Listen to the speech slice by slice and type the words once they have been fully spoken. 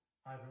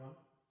Hi everyone,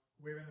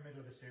 we're in the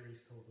middle of a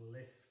series called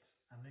Lift,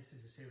 and this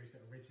is a series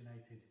that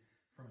originated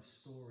from a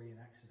story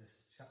in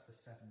Exodus chapter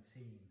 17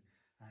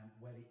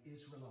 where the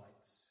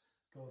Israelites,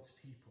 God's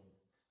people,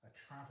 are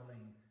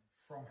travelling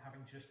from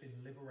having just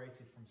been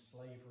liberated from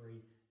slavery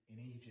in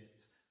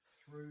Egypt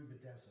through the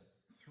desert,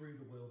 through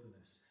the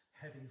wilderness,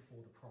 heading for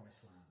the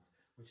promised land,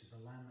 which is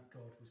the land that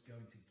God was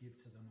going to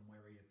give to them and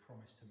where he had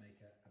promised to make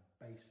a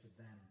base for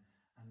them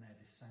and their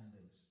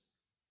descendants.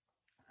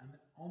 And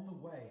on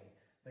the way,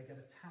 they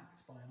get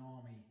attacked by an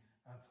army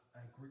of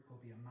a group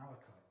called the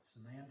Amalekites,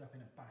 and they end up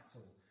in a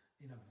battle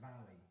in a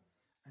valley.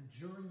 And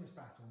during this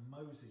battle,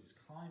 Moses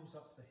climbs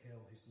up the hill,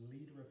 who's the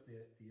leader of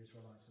the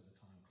Israelites at the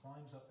time,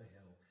 climbs up the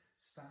hill,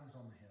 stands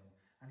on the hill,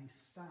 and he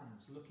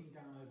stands looking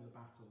down over the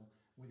battle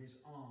with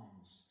his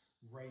arms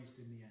raised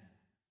in the air.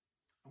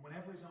 And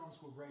whenever his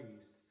arms were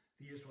raised,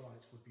 the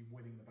Israelites would be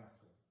winning the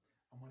battle.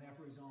 And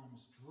whenever his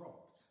arms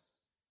dropped,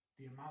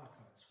 the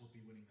Amalekites would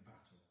be winning the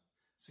battle.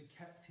 So he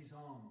kept his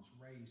arms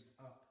raised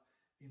up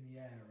in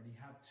the air, and he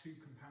had two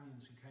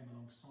companions who came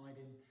alongside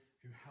him,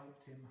 who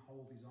helped him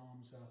hold his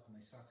arms up, and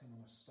they sat him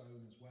on a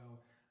stone as well,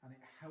 and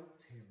it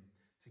helped him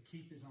to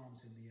keep his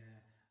arms in the air.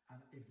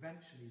 And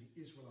eventually the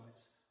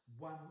Israelites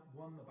won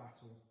the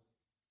battle,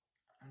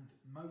 and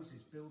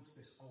Moses builds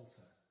this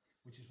altar,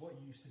 which is what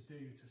he used to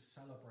do to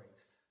celebrate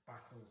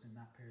battles in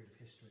that period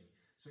of history.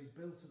 So he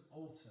built an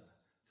altar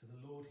to the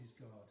Lord his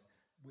God,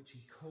 which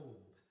he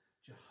called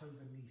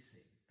Jehovah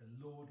Nissi, the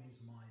Lord is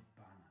my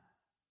banner.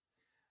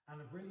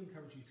 And I'd really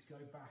encourage you to go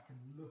back and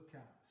look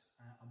at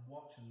and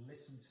watch and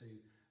listen to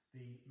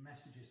the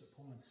messages that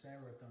Paul and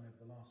Sarah have done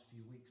over the last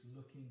few weeks,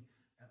 looking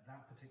at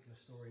that particular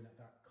story and at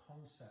that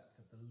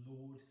concept of the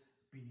Lord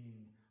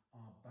being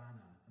our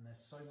banner. And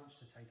there's so much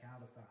to take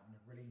out of that, and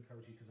I'd really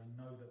encourage you, because I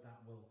know that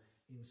that will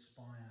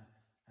inspire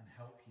and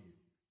help you.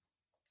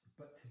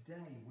 But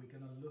today we're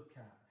going to look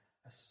at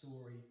a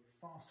story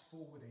fast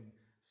forwarding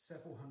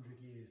several hundred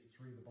years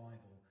through the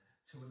Bible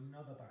to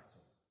another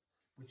battle,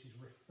 which is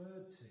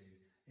referred to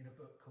in a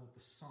book called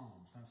the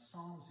Psalms. Now,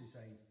 Psalms is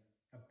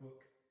a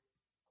book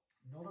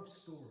not of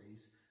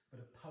stories, but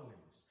of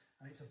poems.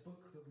 And it's a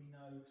book that we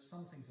know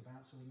some things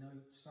about. So we know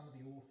some of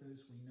the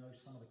authors, we know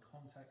some of the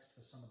context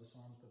for some of the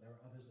Psalms, but there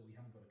are others that we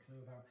haven't got a clue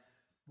about.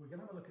 We're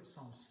going to have a look at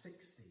Psalm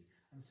 60.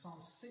 And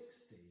Psalm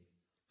 60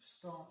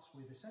 starts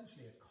with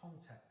essentially a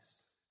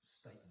context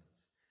statement.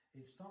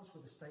 It starts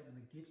with a statement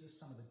that gives us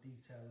some of the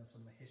detail and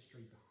some of the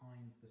history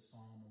behind the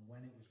psalm and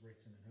when it was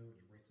written and who it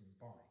was written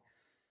by.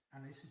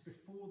 And this is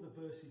before the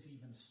verses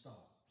even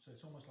start. So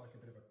it's almost like a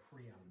bit of a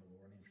preamble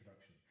or an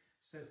introduction.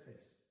 It says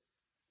this: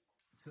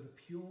 "To the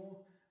pure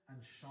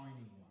and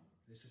shining one."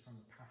 This is from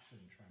the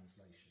Passion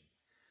Translation.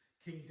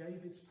 "King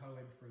David's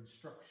poem for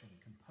instruction,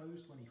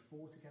 composed when he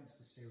fought against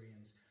the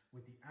Syrians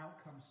with the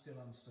outcome still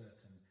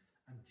uncertain,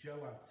 and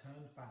Joab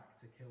turned back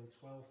to kill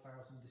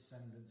 12,000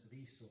 descendants of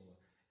Esau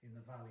in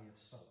the Valley of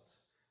Salt,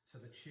 to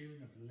the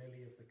tune of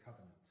Lily of the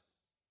Covenant,"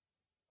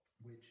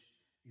 which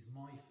is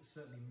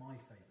certainly my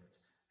favourite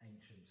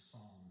ancient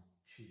psalm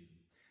tune.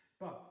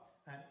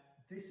 But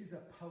this is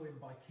a poem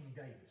by King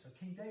David. So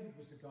King David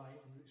was the guy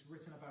who's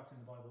written about in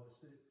the Bible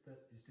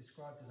that is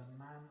described as a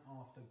man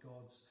after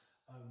God's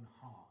own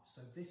heart.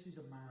 So this is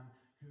a man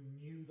who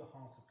knew the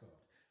heart of God,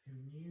 who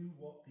knew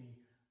what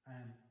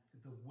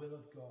the will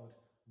of God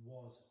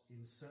was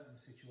in certain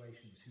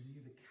situations, who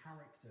knew the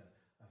character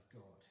of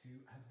God,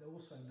 who had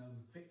also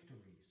known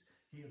victories.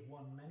 He had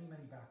won many,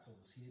 many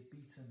battles. He had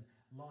beaten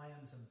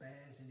lions and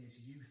bears in his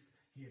youth.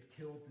 He had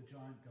killed the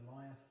giant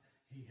Goliath.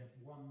 He had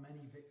won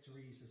many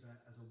victories as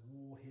a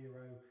war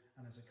hero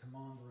and as a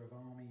commander of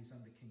armies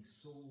under King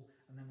Saul.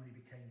 And then when he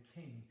became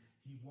king,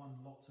 he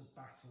won lots of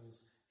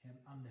battles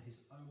under his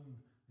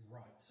own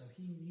right. So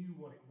he knew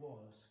what it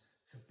was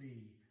to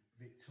be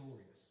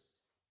victorious.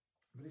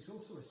 But it's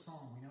also a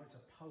psalm. We know it's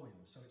a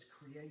poem, so it's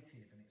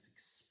creative and it's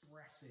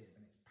expressive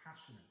and it's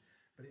passionate.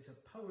 But it's a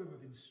poem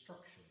of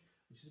instruction,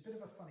 which is a bit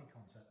of a funny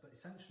concept, but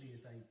essentially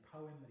is a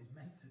poem that is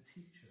meant to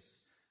teach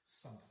us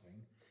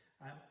something.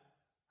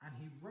 And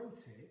he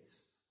wrote it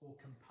or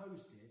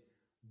composed it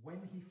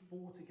when he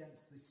fought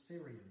against the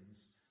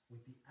Syrians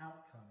with the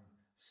outcome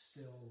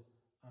still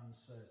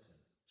uncertain.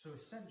 So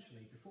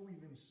essentially, before we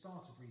even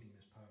started reading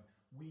this poem,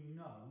 we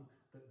know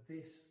that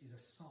this is a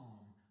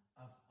psalm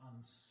of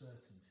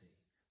uncertainty.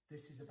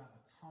 This is about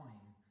a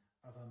time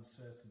of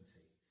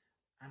uncertainty.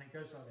 And it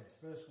goes like this.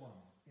 Verse 1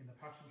 in the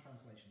Passion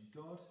Translation: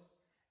 "God,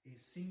 it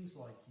seems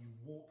like you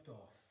walked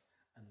off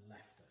and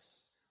left us.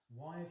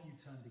 Why have you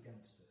turned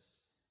against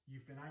us?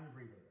 You've been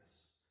angry with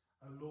us.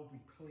 O Lord, we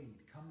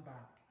plead, come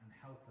back and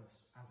help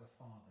us as a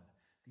father.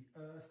 The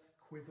earth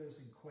quivers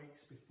and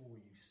quakes before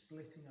you,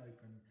 splitting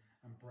open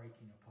and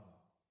breaking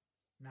apart.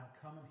 Now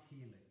come and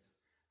heal it,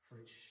 for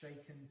it's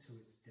shaken to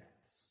its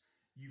depths.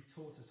 You've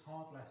taught us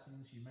hard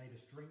lessons. You made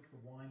us drink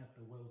the wine of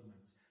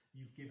bewilderment.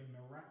 You've given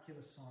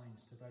miraculous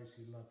signs to those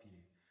who love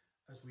you.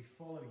 As we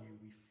follow you,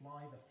 we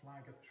fly the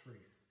flag of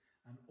truth,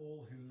 and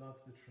all who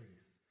love the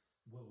truth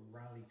will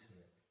rally to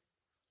it."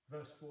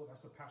 Verse 4,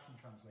 that's the Passion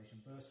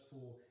Translation. Verse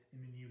 4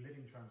 in the New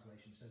Living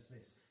Translation says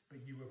this: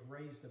 but you have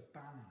raised a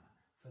banner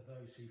for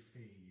those who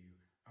fear you,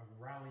 a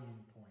rallying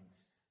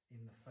point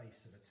in the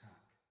face of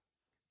attack.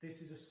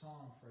 This is a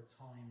psalm for a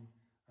time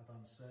of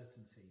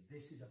uncertainty.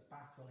 This is a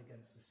battle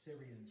against the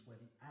Syrians where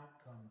the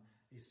outcome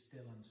is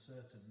still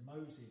uncertain.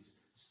 Moses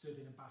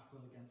stood in a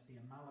battle against the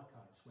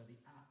Amalekites where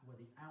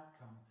the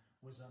outcome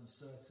was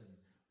uncertain,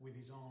 with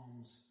his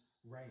arms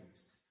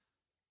raised.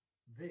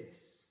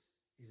 This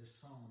is a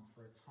psalm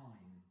for a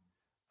time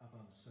of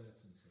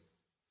uncertainty.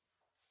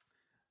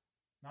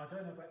 Now, I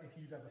don't know about if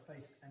you've ever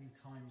faced any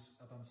times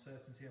of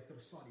uncertainty. I've got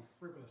a slightly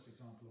frivolous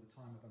example of a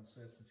time of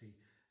uncertainty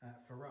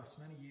for us.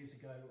 Many years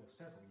ago, or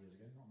several years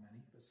ago, not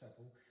many, but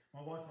several,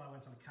 my wife and I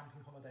went on a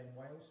camping holiday in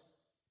Wales,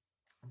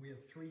 and we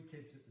had 3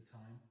 kids at the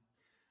time,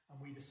 and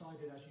we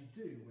decided, as you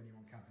do when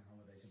you're on camping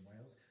holidays in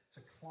Wales, to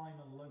climb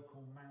a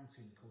local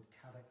mountain called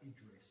Cadair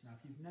Idris. Now,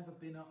 if you've never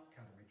been up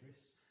Cadair Idris,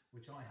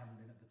 which I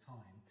hadn't been at the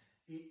time,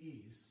 it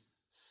is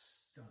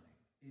stunning.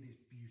 It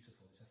is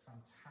beautiful. It's a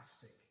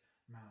fantastic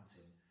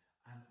mountain,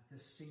 and the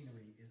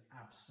scenery is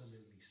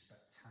absolutely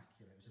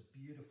spectacular. It was a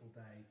beautiful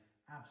day,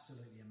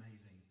 absolutely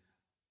amazing,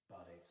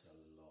 but it's a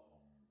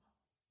long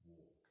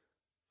walk.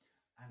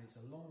 And it's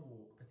a long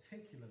walk,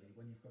 particularly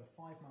when you've got a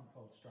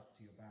 5-month-old strapped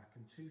to your back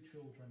and 2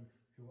 children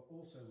who are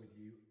also with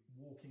you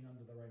walking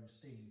under their own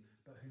steam,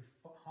 but who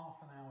half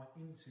an hour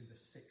into the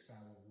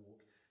 6-hour walk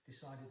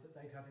decided that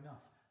they'd had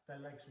enough. Their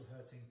legs were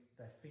hurting,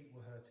 their feet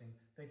were hurting,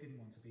 they didn't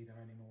want to be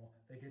there anymore,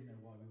 they didn't know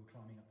why we were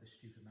climbing up this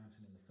stupid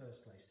mountain in the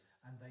first place,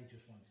 and they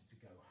just wanted to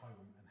go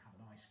home and have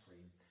an ice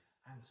cream.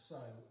 And so,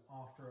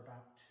 after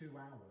about 2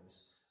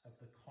 hours of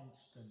the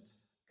constant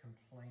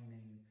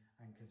complaining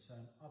and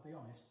concern, I'll be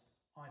honest,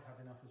 I'd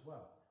had enough as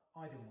well.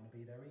 I didn't want to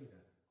be there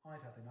either. I'd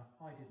had enough.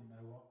 I didn't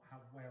know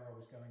where I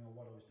was going or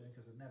what I was doing,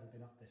 because I'd never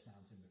been up this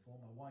mountain before.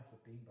 My wife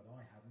had been, but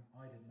I hadn't.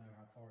 I didn't know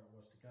how far it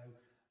was to go.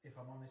 If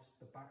I'm honest,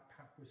 the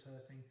backpack was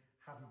hurting,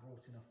 hadn't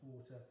brought enough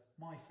water,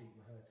 my feet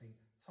were hurting,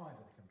 tired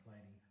of the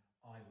complaining,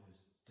 I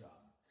was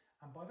done.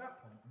 And by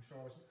that point, I'm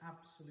sure I was an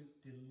absolute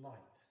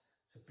delight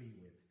to be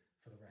with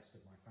for the rest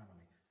of my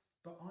family.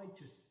 But I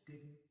just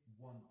didn't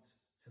want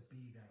to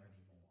be there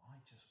anymore. I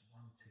just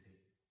wanted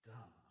it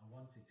done. I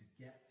wanted to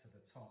get to the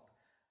top,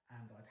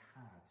 and I'd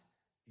had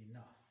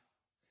enough.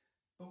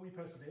 But we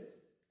persevered,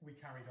 we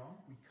carried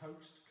on, we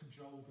coaxed,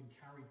 cajoled and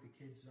carried the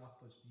kids up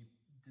as you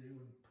do,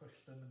 and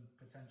pushed them, and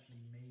potentially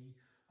me,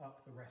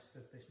 up the rest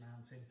of this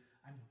mountain,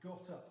 and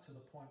got up to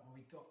the point where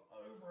we got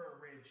over a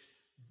ridge,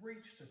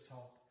 reached the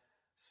top,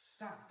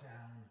 sat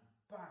down,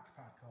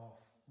 backpack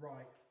off,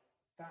 right,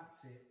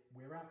 that's it,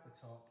 we're at the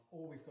top,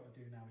 all we've got to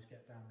do now is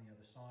get down the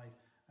other side.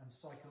 And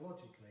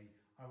psychologically,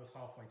 I was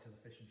halfway to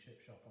the fish and chip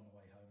shop on the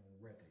way home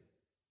already,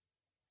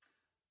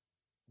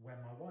 when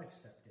my wife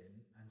stepped in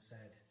and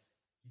said,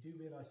 "You do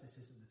realise this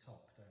isn't the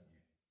top, don't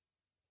you?"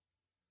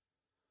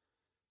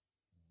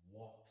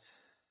 What?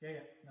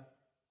 Yeah, no,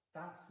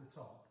 that's the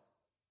top.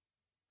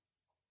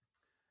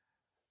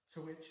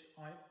 To which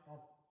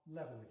I'll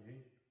level with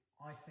you,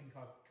 I think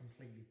I've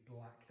completely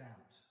blacked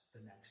out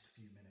the next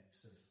few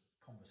minutes of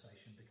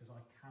conversation, because I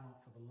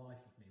cannot for the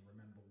life of me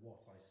remember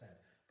what I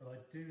said. But I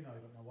do know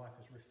that my wife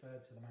has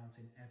referred to the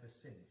mountain ever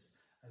since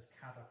as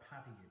Cadair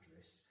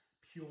Idris,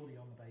 purely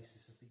on the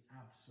basis of the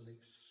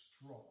absolute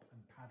strop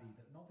and paddy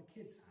that not the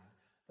kids had,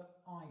 that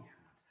I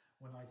had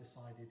when I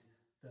decided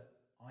that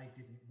I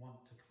didn't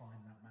want to climb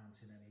that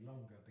mountain any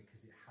longer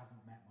because it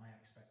hadn't met my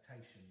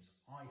expectations.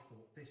 I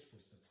thought this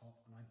was the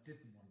top, and I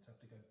didn't want to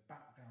have to go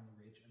back down the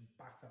ridge and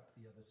back up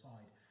the other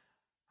side.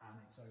 And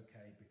it's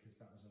okay, because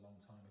that was a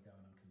long time ago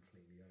and I'm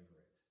completely over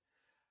it.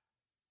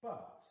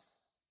 But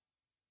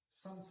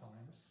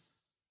sometimes,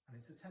 and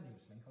it's a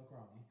tenuous link, I'll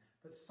grant you,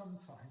 but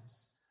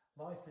sometimes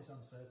life is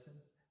uncertain,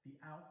 the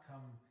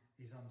outcome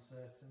is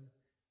uncertain,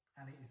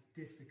 and it is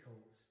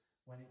difficult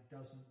when it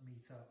doesn't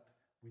meet up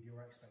with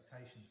your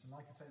expectations. And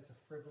like I say, it's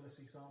a frivolous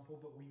example,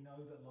 but we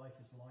know that life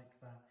is like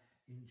that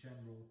in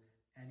general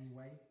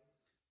anyway.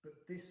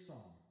 But this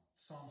psalm,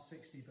 Psalm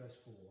 60 verse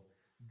 4,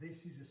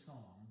 this is a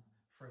psalm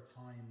for a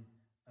time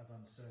of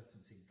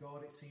uncertainty.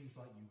 God, it seems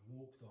like you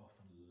walked off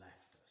and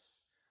left us.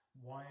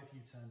 Why have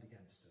you turned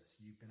against us?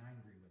 You've been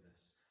angry with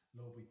us.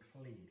 Lord, we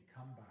plead,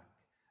 come back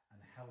and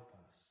help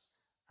us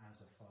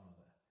as a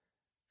father.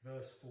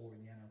 Verse 4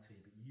 in the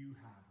NLT, but you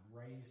have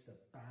raised a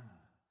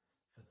banner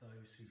for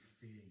those who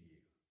fear you,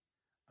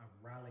 a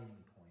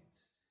rallying point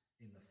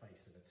in the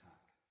face of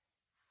attack.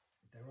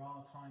 There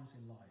are times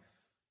in life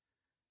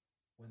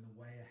when the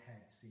way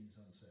ahead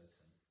seems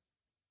uncertain,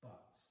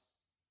 but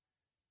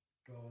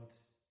God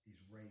is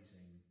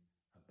raising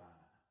a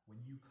banner. When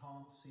you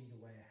can't see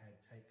the way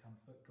ahead, take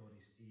comfort. God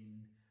is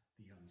in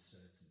the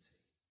uncertainty.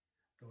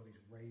 God is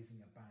raising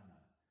a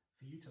banner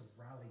for you to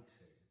rally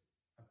to.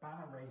 A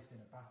banner raised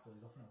in a battle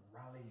is often a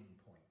rallying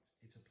point.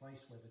 It's a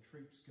place where the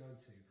troops go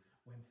to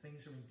when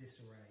things are in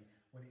disarray,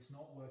 when it's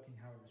not working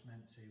how it was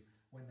meant to,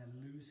 when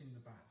they're losing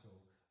the battle,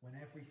 when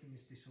everything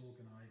is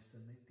disorganised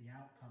and the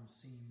outcome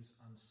seems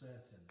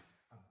uncertain.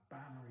 A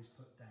banner is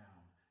put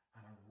down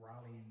and a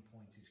rallying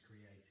point is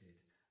created,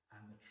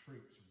 and the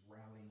troops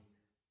rally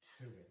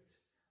to it.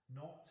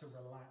 not to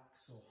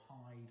relax or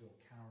hide or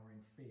cower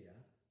in fear,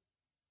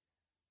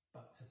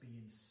 but to be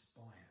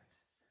inspired,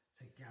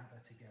 to gather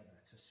together,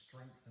 to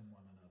strengthen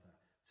one another,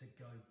 to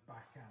go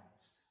back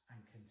out and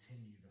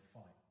continue the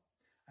fight.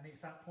 And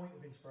it's that point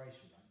of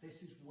inspiration, right?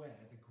 This is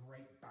where the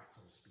great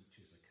battle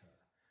speeches occur.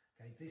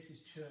 Okay, this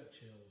is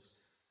Churchill's,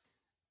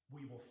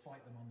 "We will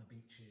fight them on the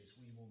beaches,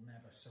 we will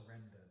never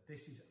surrender."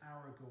 This is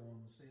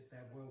Aragorn's,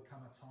 "There will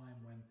come a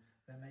time when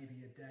there may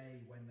be a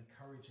day when the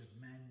courage of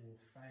men will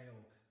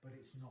fail, but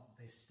it's not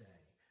this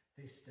day.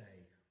 This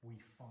day we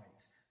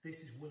fight."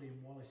 This is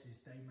William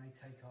Wallace's, "They may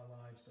take our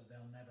lives, but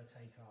they'll never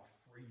take our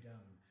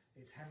freedom."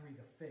 It's Henry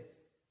V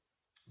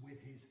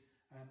with his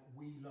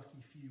 "We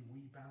lucky few,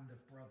 we band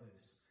of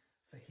brothers,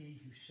 for he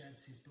who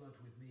sheds his blood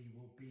with me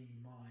will be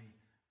my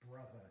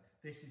brother."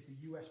 This is the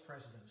US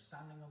president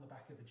standing on the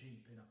back of a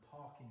Jeep in a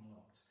parking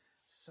lot,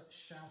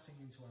 shouting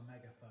into a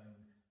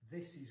megaphone,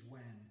 "This is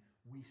when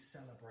we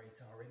celebrate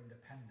our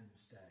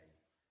Independence Day."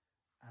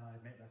 And I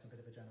admit that's a bit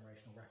of a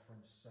generational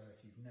reference, so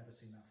if you've never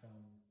seen that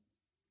film,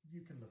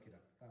 you can look it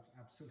up. That's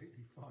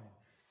absolutely fine.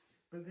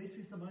 But this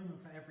is the moment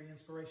for every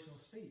inspirational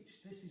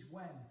speech. This is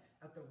when,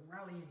 at the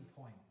rallying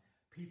point,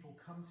 people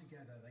come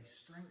together, they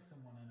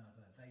strengthen one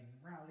another, they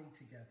rally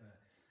together.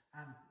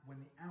 And when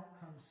the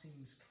outcome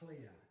seems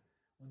clear,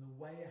 when the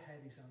way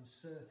ahead is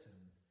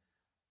uncertain,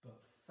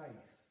 but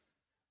faith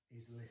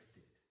is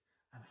lifted,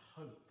 and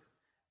hope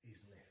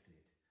is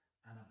lifted,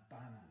 and a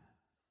banner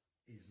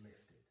is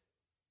lifted.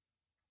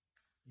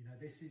 You know,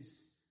 this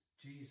is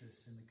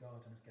Jesus in the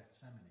Garden of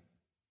Gethsemane.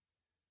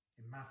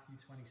 In Matthew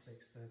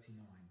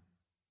 26:39,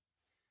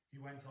 he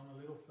went on a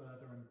little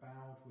further and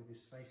bowed with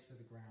his face to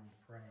the ground,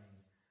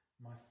 praying,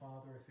 "My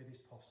Father, if it is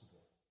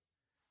possible,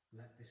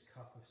 let this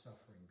cup of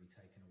suffering be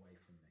taken away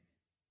from me.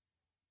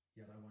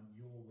 Yet I want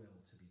your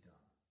will to be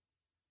done,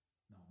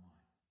 not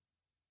mine."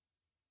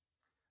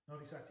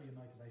 Not exactly a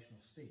motivational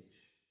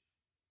speech,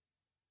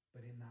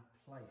 but in that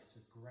place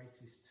of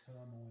greatest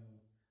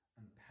turmoil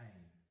and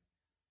pain,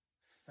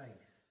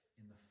 faith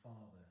in the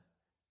Father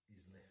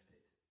is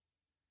lifted.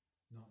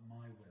 Not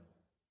my will,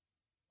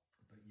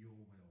 but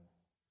your will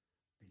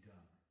be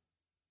done.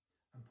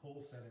 And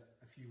Paul said it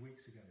a few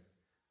weeks ago,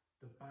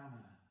 the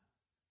banner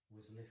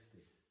was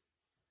lifted.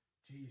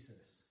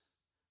 Jesus,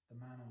 the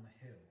man on the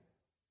hill,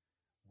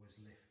 was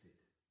lifted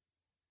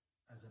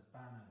as a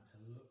banner to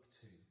look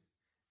to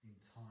in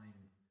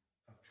time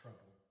of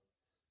trouble,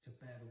 to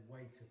bear the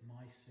weight of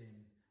my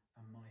sin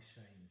and my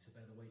shame, to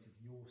bear the weight of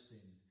your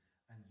sin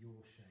and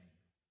your shame,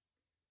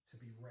 to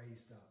be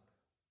raised up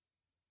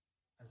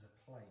as a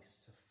place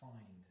to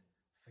find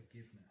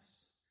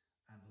forgiveness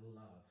and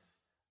love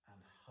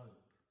and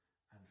hope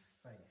and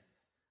faith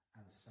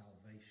and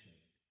salvation.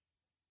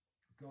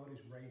 God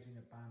is raising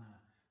a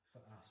banner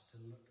for us to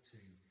look to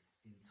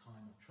in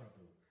time of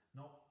trouble,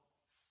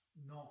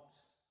 not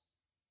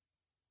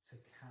to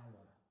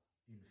cower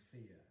in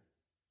fear,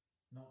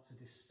 not to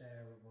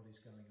despair at what is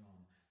going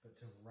on, but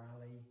to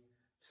rally,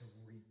 to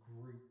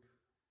regroup,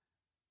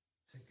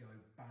 to go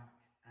back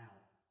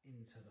out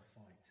into the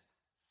fight.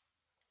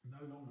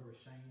 No longer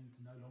ashamed,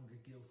 no longer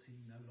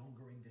guilty, no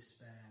longer in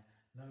despair,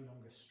 no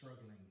longer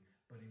struggling,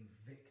 but in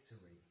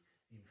victory,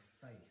 in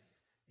faith,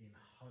 in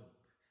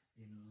hope,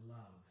 in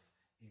love,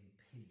 in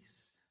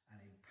peace,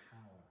 and in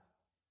power.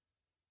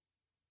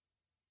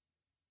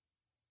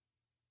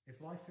 If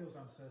life feels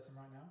uncertain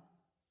right now,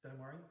 don't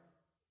worry,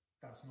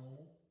 that's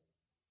normal.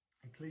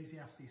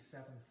 Ecclesiastes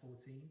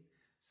 7:14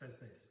 says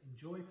this,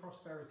 "Enjoy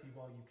prosperity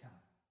while you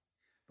can,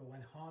 but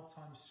when hard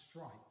times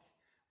strike,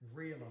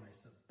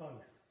 realize that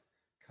both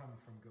come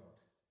from God.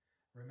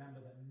 Remember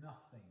that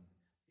nothing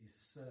is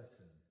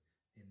certain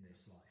in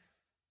this life."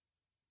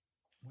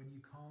 When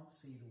you can't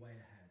see the way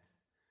ahead,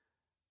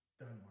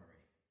 don't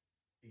worry,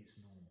 it's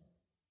normal.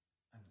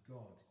 And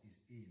God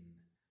is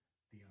in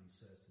the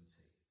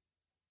uncertainty.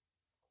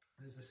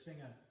 There's a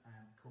singer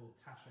called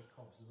Tasha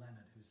Cobbs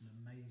Leonard, who's an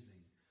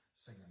amazing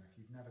singer. And if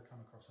you've never come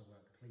across her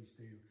work, please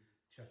do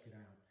check it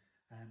out.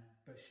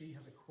 But she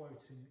has a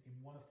quote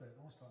in one of the,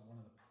 almost like one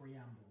of the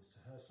preambles to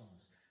her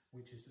songs,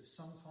 which is that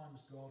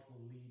sometimes God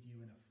will lead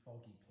you in a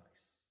foggy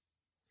place,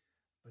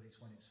 but it's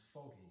when it's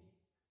foggy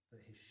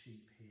that his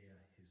sheep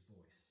hear his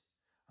voice.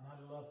 And I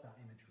love that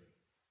imagery,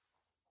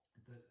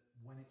 that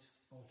when it's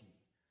foggy,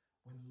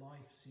 when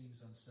life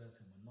seems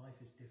uncertain, when life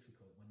is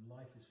difficult, when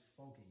life is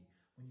foggy,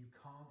 when you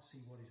can't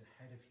see what is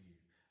ahead of you,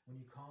 when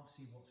you can't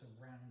see what's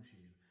around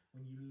you,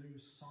 when you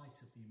lose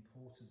sight of the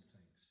important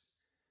things,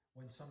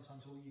 when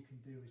sometimes all you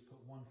can do is put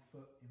one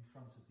foot in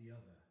front of the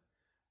other,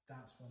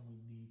 that's when we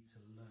need to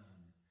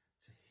learn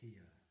to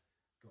hear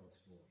God's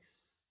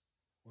voice,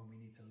 when we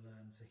need to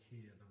learn to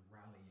hear the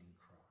rallying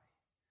cry,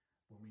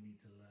 when we need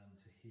to learn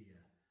to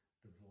hear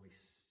the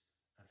voice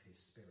of his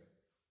Spirit.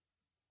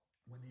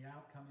 When the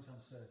outcome is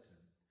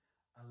uncertain,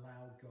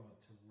 allow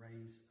God to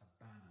raise a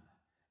banner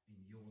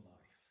in your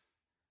life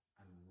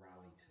and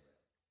rally to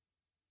it,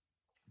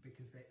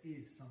 because there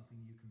is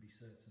something you can be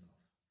certain of.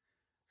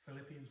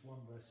 Philippians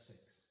 1 verse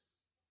 6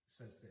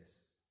 says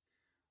this,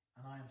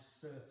 "And I am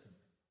certain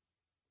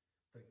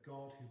that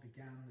God, who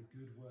began the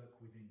good work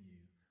within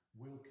you,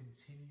 will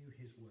continue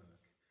his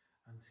work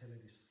until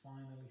it is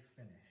finally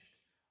finished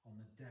on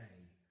the day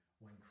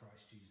when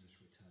Christ Jesus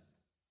returned.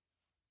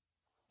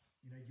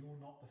 You know, you're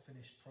not the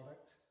finished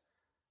product.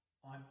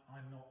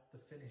 I'm not the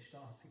finished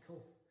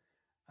article.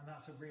 And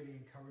that's a really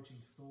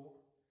encouraging thought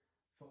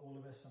for all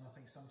of us. And I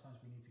think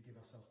sometimes we need to give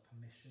ourselves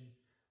permission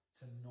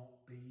to not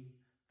be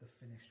the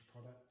finished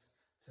product,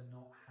 to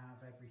not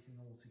have everything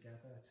all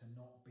together, to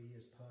not be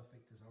as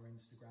perfect as our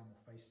Instagram or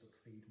Facebook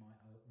feed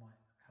might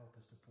help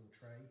us to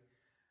portray,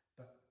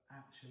 but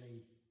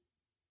actually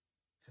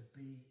to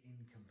be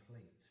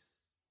incomplete,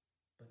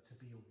 but to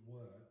be a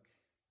work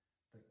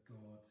that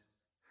God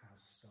has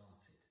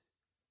started,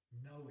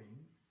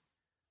 knowing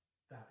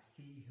that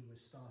he who has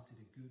started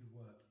a good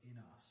work in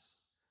us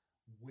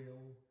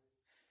will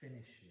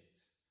finish it,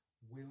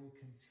 will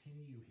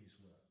continue his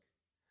work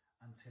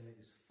until it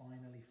is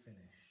finally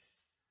finished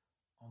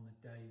on the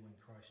day when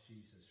Christ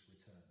Jesus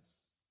returns.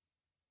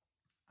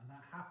 And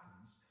that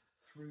happens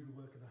through the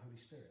work of the Holy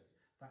Spirit.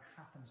 That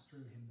happens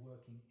through him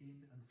working in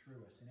and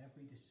through us in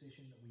every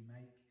decision that we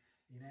make,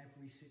 in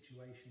every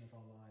situation of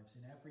our lives,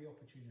 in every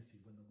opportunity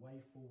when the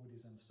way forward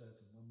is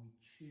uncertain, when we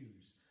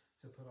choose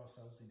to put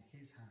ourselves in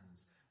his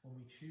hands, when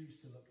we choose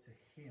to look to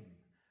him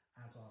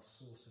as our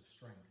source of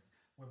strength,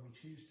 when we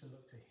choose to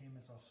look to him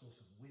as our source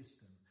of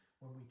wisdom,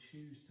 when we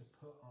choose to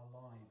put our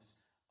lives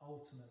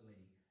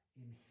ultimately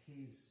in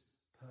his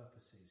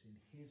purposes, in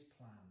his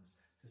plans,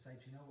 to say,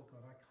 do you know what,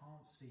 God, I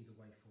can't see the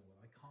way forward.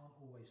 I can't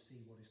always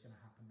see what is going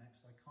to happen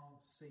next. I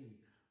can't see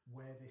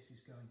where this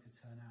is going to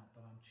turn out,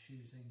 but I'm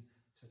choosing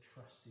to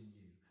trust in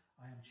you.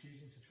 I am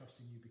choosing to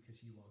trust in you because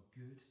you are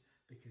good,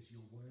 because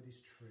your word is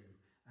true,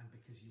 and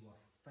because you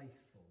are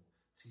faithful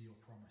to your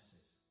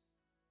promises.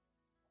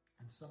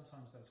 And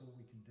sometimes that's all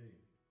we can do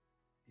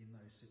in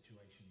those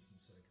situations and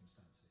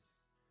circumstances,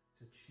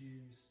 to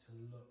choose to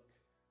look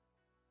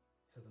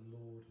to the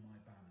Lord my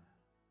banner,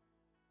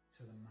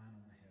 to the man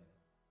on the hill.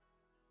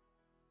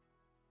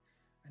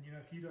 And you know,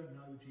 if you don't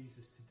know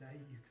Jesus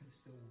today, you can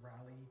still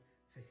rally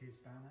to his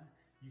banner.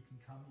 You can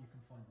come, you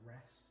can find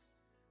rest,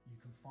 you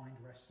can find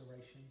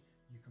restoration,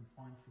 you can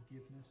find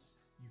forgiveness,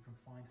 you can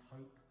find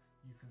hope,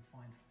 you can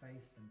find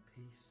faith and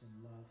peace and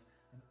love.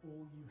 And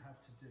all you have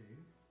to do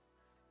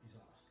is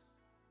ask.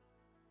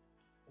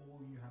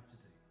 All you have to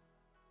do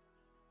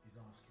is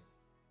ask him,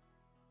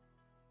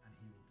 and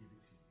he will give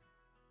it to you.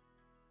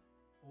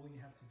 All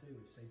you have to do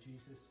is say,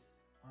 Jesus,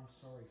 I'm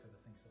sorry for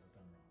the things that I've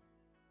done wrong.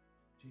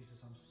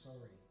 Jesus, I'm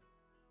sorry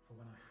for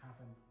when I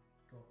haven't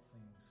got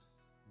things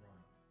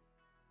right.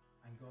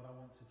 And God, I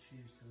want to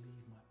choose to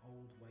leave my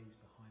old ways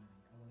behind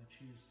me. I want to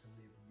choose to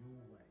live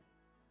your way.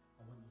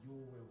 I want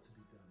your will to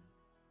be done,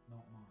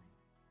 not mine.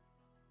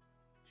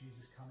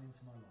 Jesus, come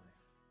into my life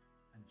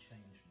and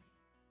change me.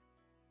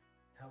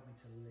 Help me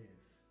to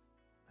live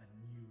a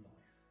new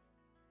life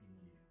in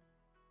you.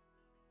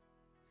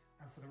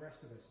 And for the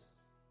rest of us,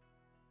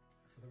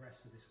 for the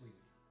rest of this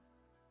week,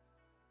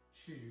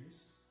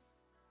 choose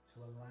to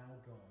allow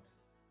God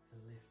to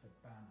lift a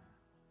banner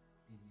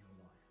in your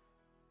life.